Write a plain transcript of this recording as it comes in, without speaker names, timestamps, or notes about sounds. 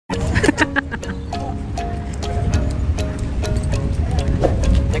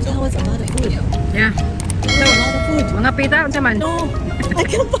pita, unsa man? No, I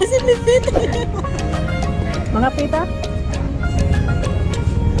can't possibly fit. Mga pita?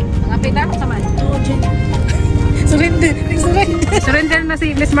 Mga pita, unsa man? No, Jen. Surrender. Surrender na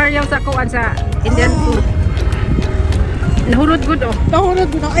si Miss Mariel sa kuan sa Indian food. Nahulod good oh. Nahulod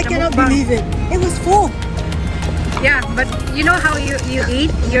good. I cannot believe it. It was full. Yeah, but you know how you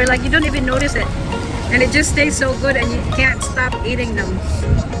eat? You're like, you don't even notice it. And it just tastes so good and you can't stop eating them.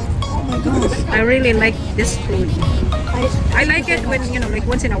 Oh my gosh. I really like this food. I like it when, you know, like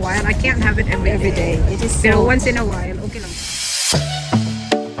once in a while. I can't have it every day. It is so... Pero once in a while, okay lang.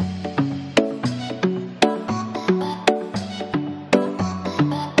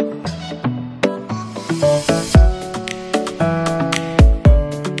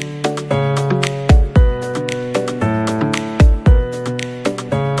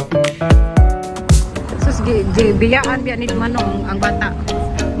 Biyaan biya ni manong ang bata.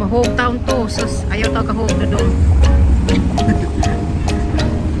 Mahog taon to, sus ayaw tao kahog na doon.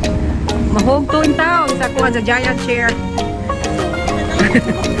 Mahog to in taon sa kuha sa giant chair.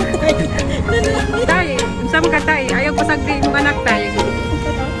 Tay, unsa man ka tay? Ayaw ko sagdi mong anak tay.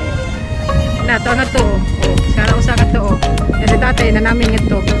 Na to na to. Sara usa ka to. Kasi tatay na namin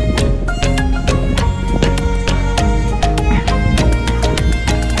ito.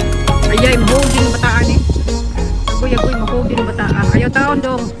 Ayay mahog din bataan eh. Agoy, mahog din bataan. Ayaw taon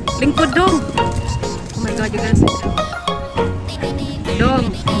dong. Lingkod dong. Oh my god, you guys.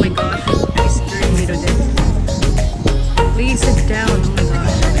 Dong. Oh my gosh. Please turn me to this. Please sit down. Oh my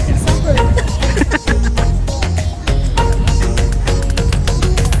gosh.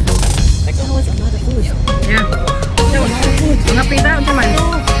 Yeah. Mga pita, unsa man?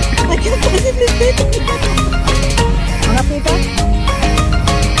 I can't possibly fit. Mga pita?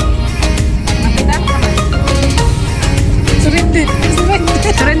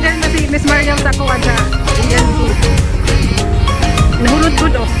 Surrender na si Miss Mariel sa kuwan sa Indian food. Nahulod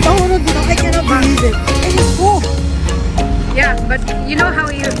good oh. Nahulod good. I cannot believe it. It was full. Yeah, but you know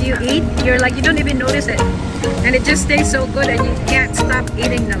how you eat? You're like, you don't even notice it. And it just tastes so good and you can't stop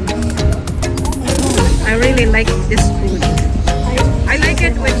eating them. I really like this food. I like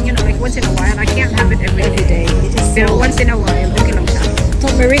it when, you know, like once in a while. I can't have it every day. Pero once in a while, okay lang siya.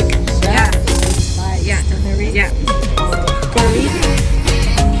 Turmeric. Yeah. Yeah. Turmeric. Yeah. Curry.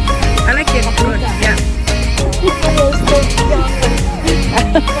 I like it. Good. Yeah. We're still young.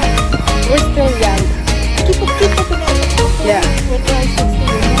 We're still young. Keep up. Yeah.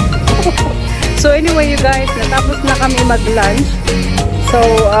 So anyway, you guys, natapos na kami mag-lunch.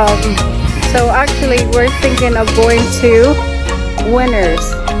 So actually, we're thinking of going to Winners.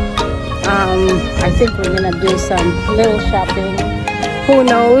 I think we're gonna do some little shopping. Who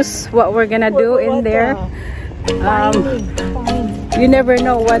knows what we're gonna do in there? You never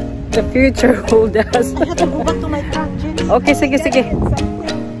know what the future holds us. I have to go back to my car, Jen. Okay, sige.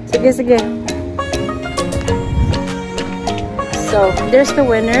 So there's the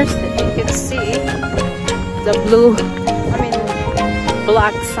Winners. You can see the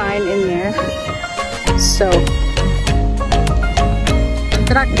black sign in there. So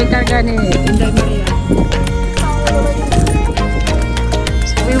truck dikarga ni Inday Maria.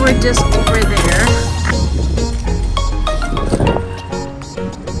 So we were just over there.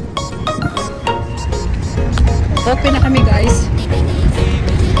 Open na kami, guys.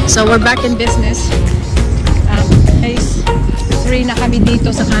 So we're back in business. Phase 3 na kami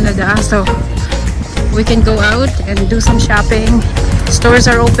dito sa Canada. So we can go out and do some shopping. Stores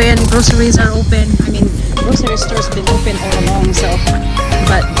are open, groceries are open. I mean, grocery stores been open all along. So,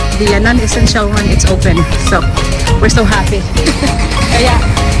 but the non-essential one, it's open. So we're so happy. Kaya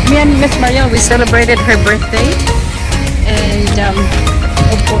me and Miss Mariel, we celebrated her birthday, and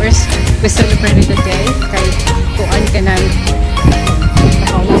of course we celebrated the day. Kay kuan ka na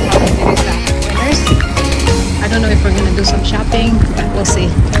Winners. I don't know if we're gonna do some shopping, but we'll see.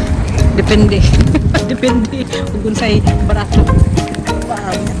 Depende. Depende kung unsay barato.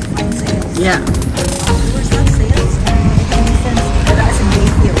 Wow. Yeah. We're not sales.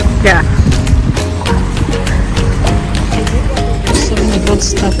 Yeah. There's so many good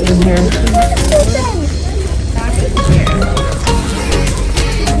stuff in here.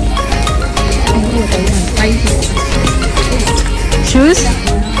 Shoes?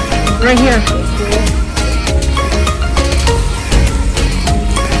 Right here.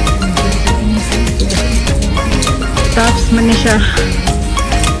 Tops man ni siya.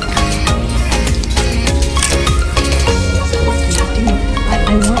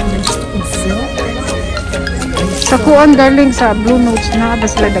 I want this in silk. Sa kuan darling sa Blue Notes na ba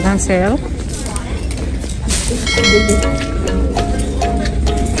sila daghang sale?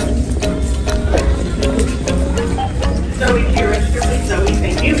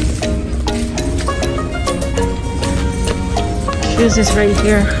 shoes is right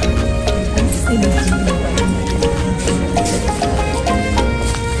here.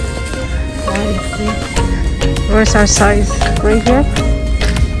 Where's our size? Right here?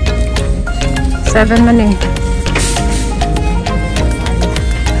 7 money.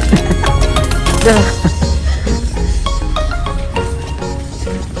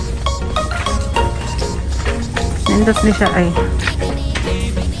 Nindot ni siya ay.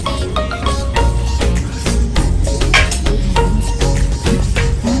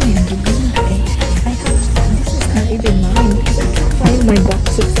 My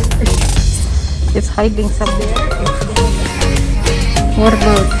boxes. It's hiding somewhere. What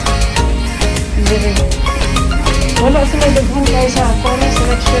about? Hindi. Wala sila daghan kayo sa color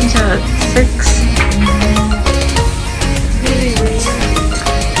selection sa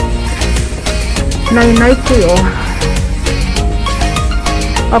 6. Nike oh.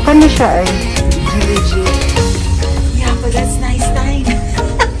 Apa ni siya ay? Yeah, but that's nice time.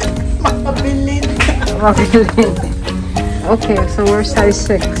 Makabilin. Makabilin. Okay, so we're size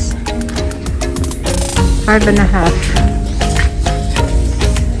 6. 5.5.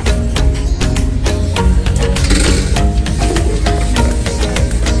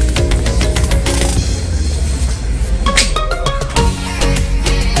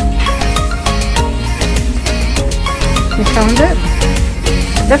 You found it?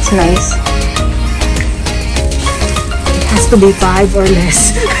 That's nice. It has to be 5 or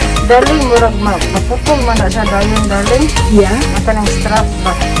less. Darling, murag mapupol man na siya dayon, darling. Yeah? Mata ng strap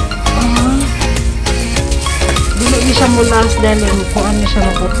ba? Dili siya mulas, darling. Kung ano siya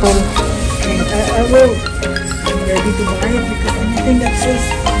mapupol. I will. I'm ready to buy it because anything that says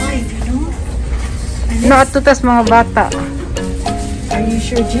 5, you know? No, atutas mga bata. Are you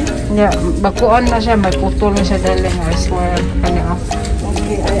sure, Jim? Yeah, bakuan na siya. May putol na siya, darling. I swear. Kanya,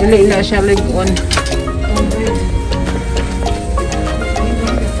 Okay, dili na siya ligon.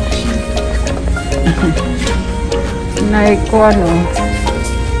 Naikuan oh.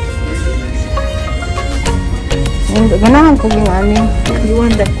 Ganahan ko yung ani. You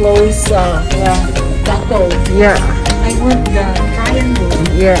want the close, Yeah. taco? Yeah. I want the triangle.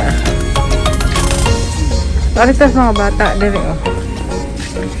 Yeah. Paritas mga bata diri oh.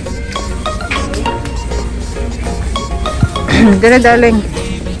 Diri darling.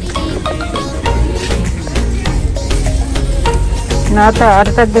 Nata,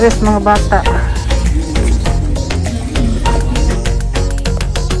 arita diri sa mga bata.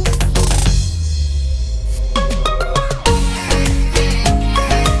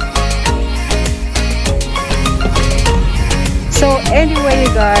 So anyway, you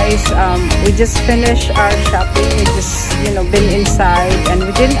guys, we just finished our shopping. We just, been inside, and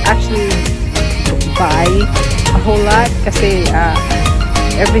we didn't actually buy a whole lot kasi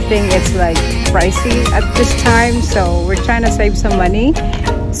everything is like pricey at this time. So we're trying to save some money.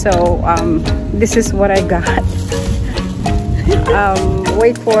 So this is what I got.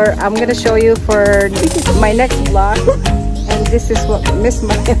 I'm gonna show you for my next vlog, and this is what Miss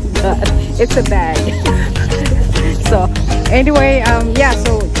Mariel got. It's a bag. So anyway, yeah,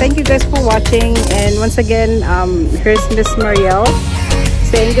 so thank you guys for watching, and once again, here's Miss Mariel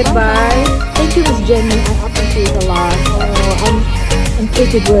saying goodbye. Thank you, Miss Jenny. I appreciate a lot. I'm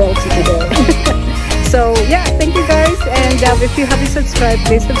pretty royalty today. So yeah, thank you guys, and if you haven't subscribed,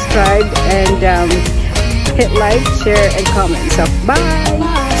 please subscribe and hit like, share, and comment. So bye.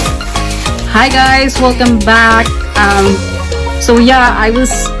 Hi guys, welcome back. So yeah,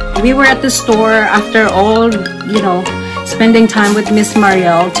 we were at the store after all, spending time with Miss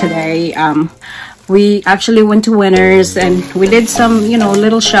Mariel today. We actually went to Winners and we did some,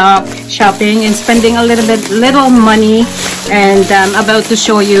 little shopping and spending a little money, and I'm about to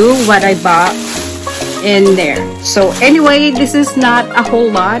show you what I bought in there. So anyway, this is not a whole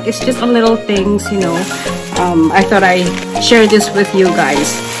lot. It's just a little things, I thought I'd share this with you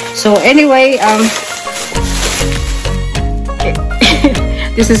guys. So anyway,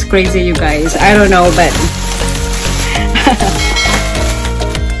 this is crazy, you guys. I don't know, but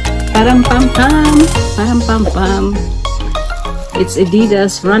param pam pam, param pam pam. It's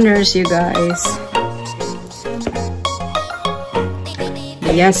Adidas runners, you guys.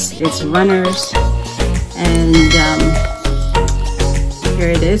 Yes, it's runners, and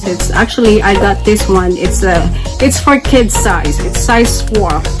here it is. It's actually, I got this one. It's for kids size. It's size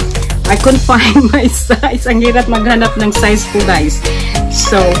 4. I couldn't find my size. Ang hirap maghanap ng size ko, guys.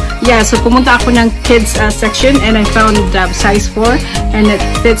 So yeah, so pumunta ako ng kids section, and I found size 4, and it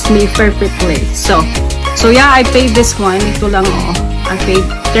fits me perfectly. So yeah, I paid this one. Ito lang oh. I paid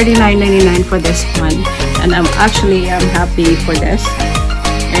 $39.99 for this one, and I'm happy for this.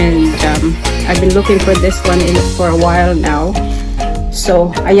 And I've been looking for this one for a while now,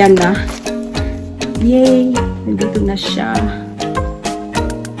 So, ayan na. Yay! Nandito na siya.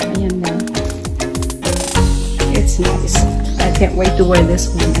 Ayan na. It's nice. I can't wait to wear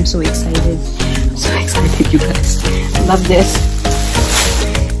this one. I'm so excited. I'm so excited, you guys. Love this.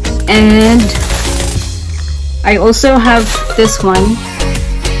 And I also have this one.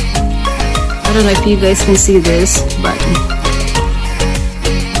 I don't know if you guys can see this, but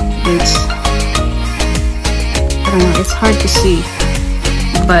it's, I don't know, it's hard to see.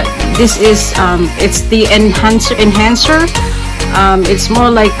 But this is it's the enhancer. It's more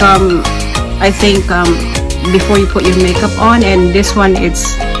like I think before you put your makeup on, and this one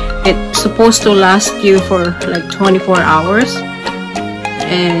it's supposed to last you for like 24 hours,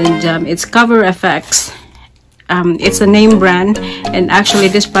 and it's Cover FX. It's a name brand, and actually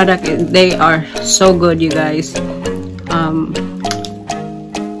this product, they are so good, you guys.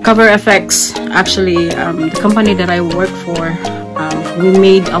 Cover FX, actually the company that I work for, we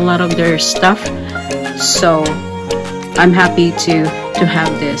made a lot of their stuff, so I'm happy to have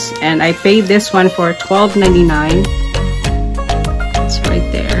this. And I paid this one for $12.99. It's right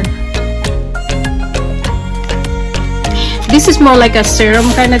there. This is more like a serum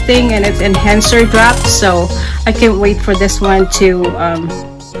kind of thing, and it's enhancer drop, so I can't wait for this one to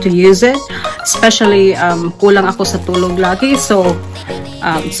use it. Especially kulang ako sa tulog lagi, so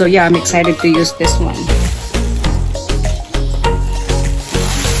yeah, I'm excited to use this one.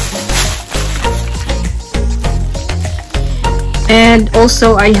 And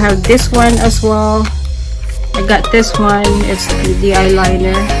also I have this one as well. I got this one. It's the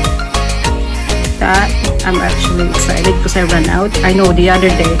eyeliner. That I'm actually excited because I ran out. I know the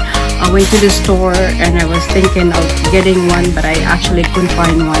other day I went to the store and I was thinking of getting one, but I actually couldn't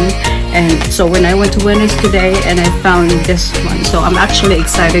find one. And so when I went to Winners today, and I found this one, so I'm actually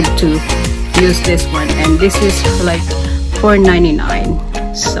excited to use this one. And this is like $4.99.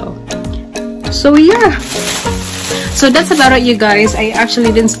 So yeah. So that's about it, you guys. I actually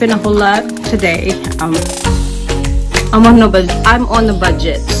didn't spend a whole lot today. I'm on a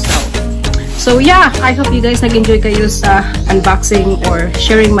budget. So yeah, I hope you guys nag-enjoy kayo sa unboxing or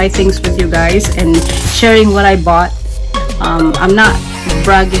sharing my things with you guys and sharing what I bought. I'm not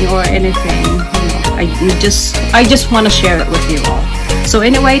bragging or anything. You know, I just want to share it with you all. So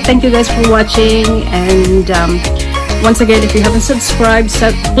anyway, thank you guys for watching, and once again, if you haven't subscribed,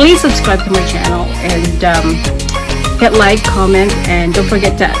 please subscribe to my channel and hit like, comment, and don't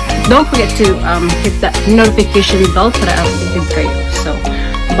forget to hit that notification bell para updated kayo. So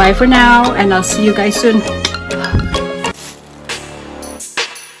bye for now, and I'll see you guys soon.